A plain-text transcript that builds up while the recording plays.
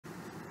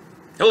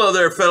Hello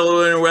there,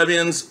 fellow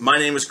interwebians. My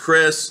name is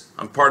Chris.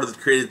 I'm part of the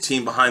creative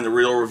team behind the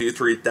Real Review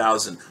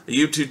 3000, a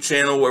YouTube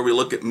channel where we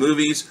look at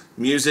movies,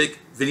 music,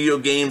 video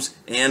games,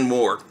 and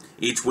more.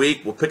 Each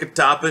week, we'll pick a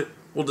topic,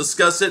 we'll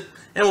discuss it,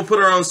 and we'll put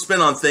our own spin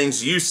on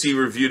things you see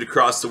reviewed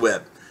across the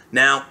web.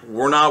 Now,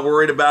 we're not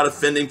worried about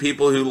offending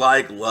people who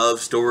like love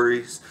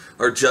stories,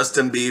 or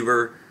Justin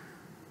Bieber,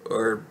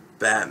 or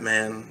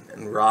Batman,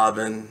 and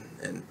Robin,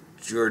 and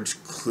George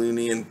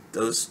Clooney, and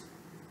those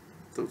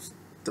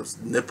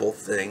nipple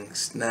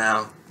things.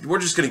 Now, we're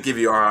just going to give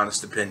you our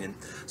honest opinion.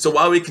 So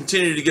while we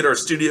continue to get our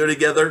studio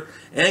together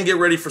and get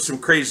ready for some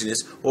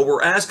craziness, what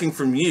we're asking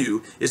from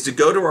you is to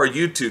go to our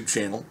YouTube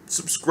channel,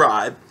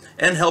 subscribe,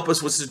 and help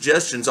us with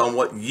suggestions on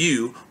what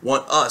you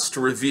want us to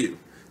review.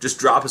 Just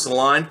drop us a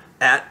line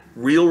at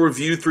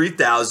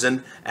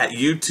realreview3000 at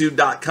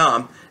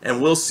youtube.com,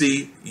 and we'll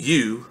see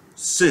you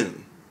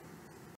soon.